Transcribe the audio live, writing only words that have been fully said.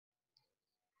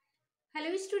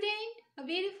Hello student, a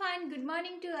very fine good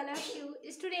morning to all of you.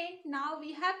 Student, now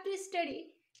we have to study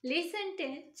lesson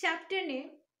 10, chapter name,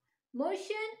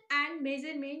 motion and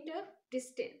measurement of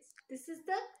distance. This is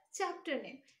the chapter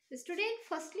name. Student,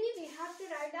 firstly we have to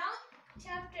write down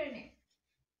chapter name.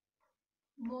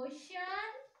 Motion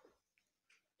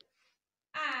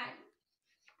and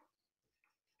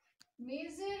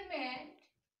measurement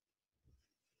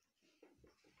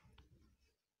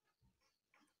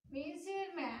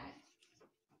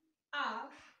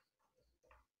of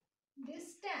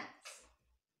distance.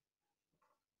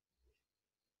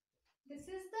 This is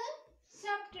the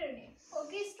chapter name.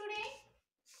 Okay student?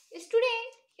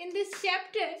 Student, in this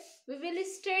chapter we will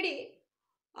study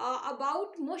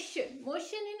about motion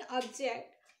in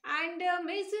object and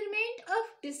measurement of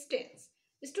distance.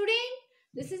 Student,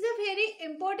 this is a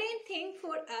very important thing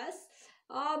for us,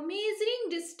 measuring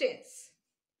distance.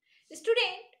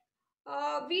 Student,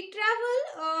 we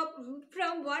travel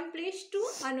from one place to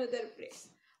another place.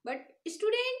 But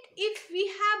student, if we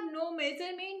have no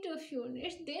measurement of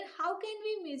units, then how can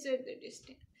we measure the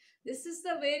distance? This is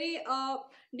the very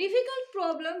difficult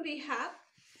problem we have.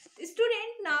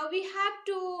 Student, now we have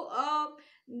to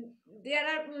there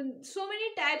are so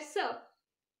many types of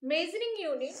measuring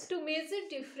units to measure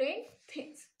different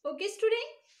things. Okay student,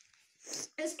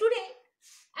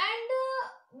 and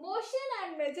motion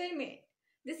and measurement,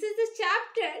 this is the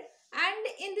chapter, and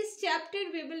in this chapter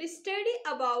we will study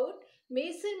about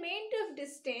measurement of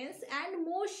distance and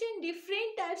motion,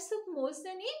 different types of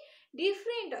motion in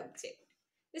different objects.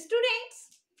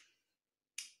 Students,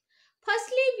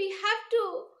 firstly we have to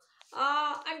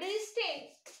understand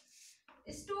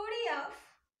story of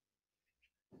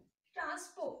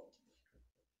transport.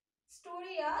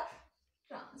 Story of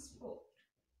transport.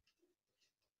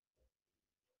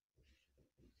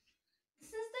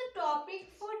 This is the topic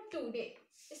for today.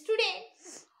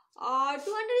 Students,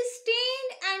 to understand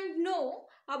and know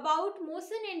about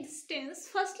motion and distance,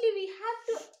 firstly we have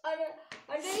to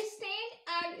understand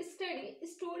and study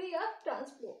story of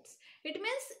transports. It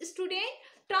means student,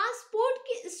 transport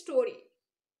ki story.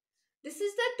 This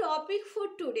is the topic for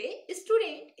today.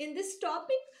 Student, in this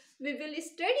topic we will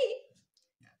study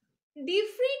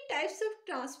different types of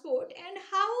transport and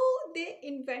how they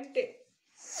invented.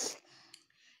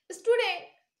 Student,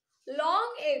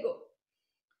 long ago,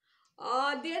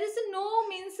 there is no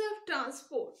means of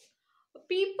transport.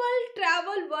 People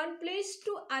travel one place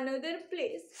to another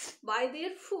place by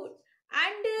their foot,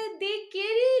 and they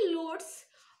carry loads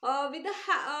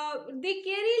they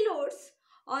carry loads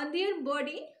on their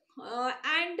body,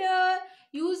 and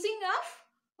using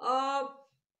of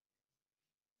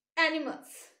animals.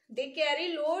 They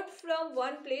carry load from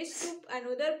one place to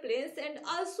another place, and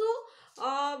also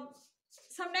uh,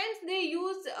 sometimes they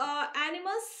use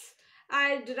animals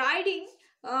and riding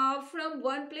from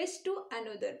one place to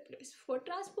another place for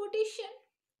transportation.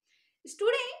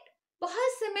 Student,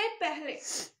 बहुत समय पहले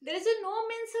there is no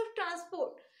means of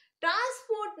transport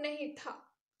नहीं था,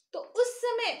 तो उस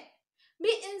समय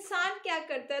भी इंसान क्या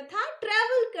करता था,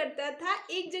 ट्रैवल करता था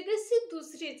एक जगह से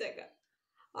दूसरी जगह.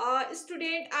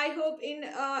 Student, I hope in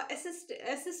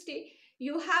SST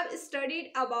you have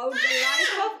studied about the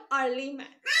life of early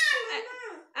man.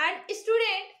 And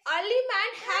student, early man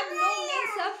have no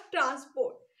means of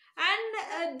transport,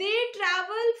 and they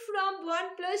travel from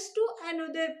one place to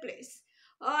another place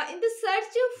in the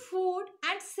search of food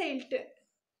and shelter.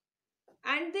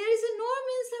 And there is no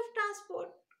means of transport.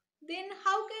 Then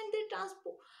how can they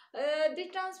transport? They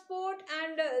transport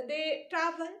and they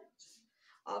travel.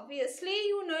 Obviously,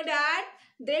 you know that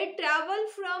they travel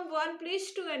from one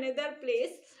place to another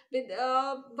place with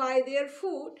by their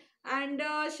foot, and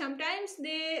sometimes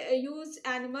they use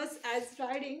animals as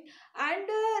riding, and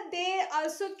they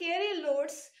also carry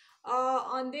loads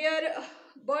on their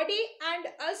body, and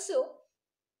also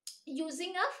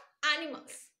using of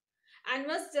animals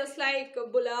just like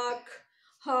bullock,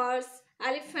 horse,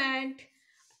 elephant,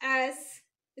 ass,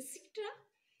 etc.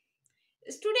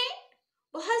 Student,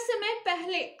 बहुत समय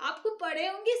पहले आपको पढ़े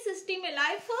होंगे system में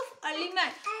life of early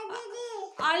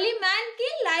man की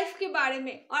life के बारे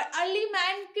में. और अर्ली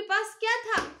मैन के पास क्या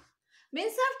था,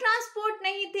 मीन्स ऑफ ट्रांसपोर्ट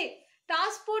नहीं थे.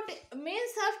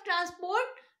 मीन्स ऑफ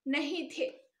ट्रांसपोर्ट नहीं थे,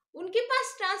 उनके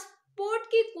पास ट्रांसपोर्ट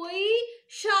की कोई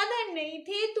साधन नहीं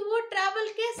थे, तो वो ट्रैवल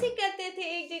कैसे करते थे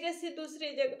एक जगह से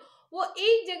दूसरी जगह. वो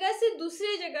एक जगह से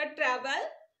दूसरी जगह ट्रैवल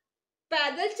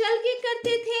पैदल चल के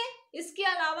करते थे. इसके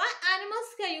अलावा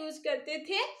एनिमल्स का यूज करते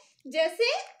थे, जैसे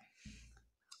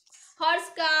हॉर्स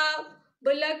का,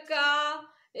 बुलक का,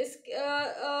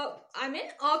 आई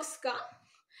मीन ऑक्स का,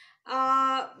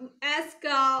 एस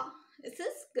का,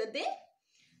 गधे.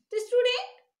 तो student,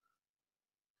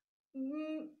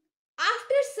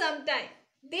 some time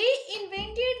they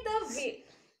invented the wheel,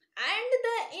 and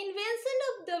the invention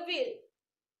of the wheel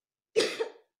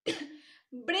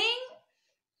bring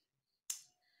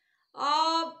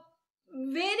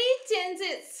very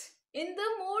changes in the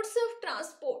modes of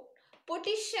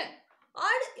transportation.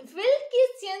 और व्हील की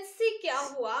चेंज से क्या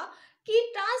हुआ कि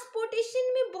ट्रांसपोर्टेशन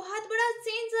में बहुत बड़ा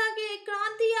चेंज आ गया,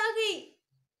 क्रांति आ गई,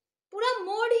 पूरा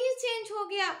मोड ही चेंज हो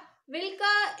गया। व्हील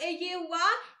का ये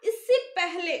हुआ। इससे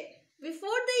पहले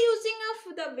before the using of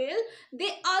the wheel they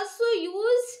also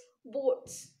use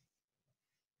boats,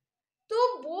 तो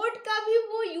बोट का भी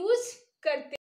वो यूज करते